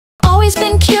Always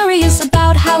been curious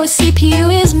about how a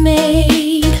CPU is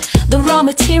made. The raw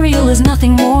material is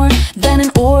nothing more than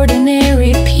an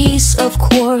ordinary piece of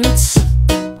quartz.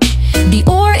 The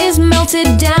ore is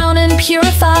melted down and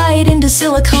purified into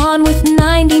silicon with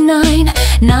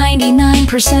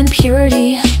 99%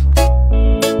 purity.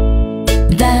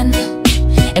 Then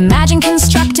imagine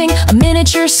constructing a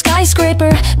miniature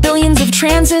skyscraper, billions of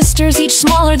transistors, each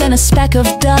smaller than a speck of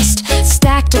dust,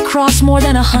 stacked across more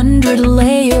than 100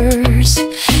 layers.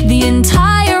 The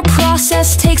entire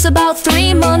process takes about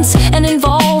 3 months and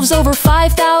involves over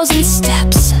 5,000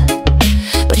 steps.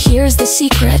 But here's the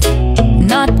secret: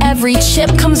 not every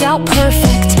chip comes out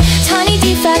perfect. Tiny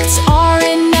defects are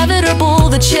inevitable.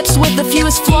 The chips with the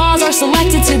fewest flaws are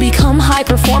selected to become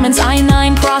high-performance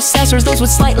i9 processors. Those with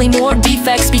slightly more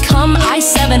defects become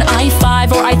i7,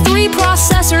 i5, or i3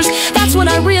 processors. That's when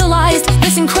I realized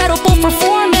this incredible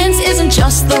performance isn't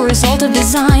just the result of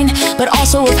design, but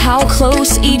also of how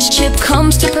close each chip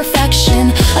comes to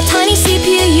perfection. A tiny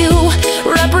CPU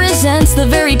represents the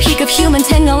very peak of human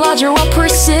technological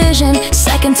precision,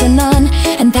 second to none.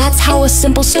 And that's how a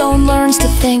simple stone learns to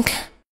think.